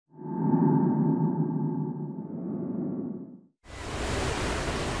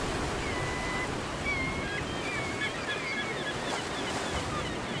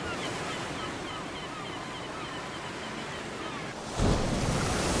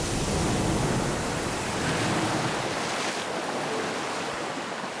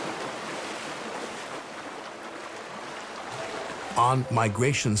On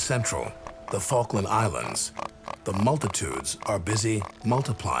Migration Central, the Falkland Islands, the multitudes are busy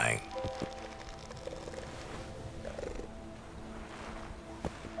multiplying.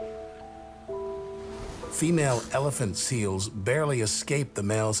 Female elephant seals barely escape the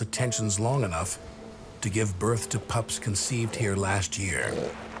male's attentions long enough to give birth to pups conceived here last year.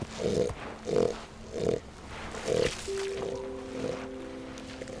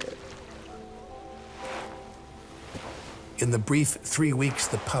 In the brief 3 weeks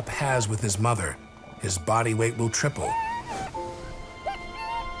the pup has with his mother, his body weight will triple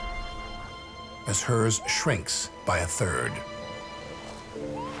as hers shrinks by a third.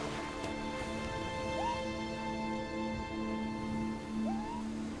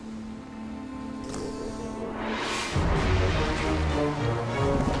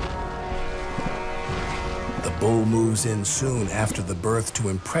 The bull moves in soon after the birth to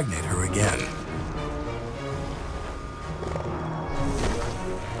impregnate her again.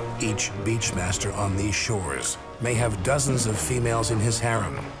 Each beachmaster on these shores may have dozens of females in his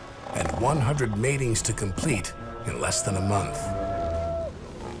harem and 100 matings to complete in less than a month.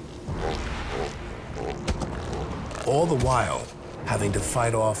 All the while, having to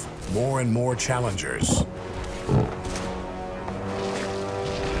fight off more and more challengers.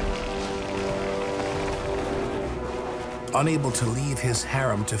 Unable to leave his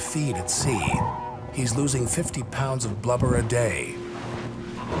harem to feed at sea, he's losing 50 pounds of blubber a day.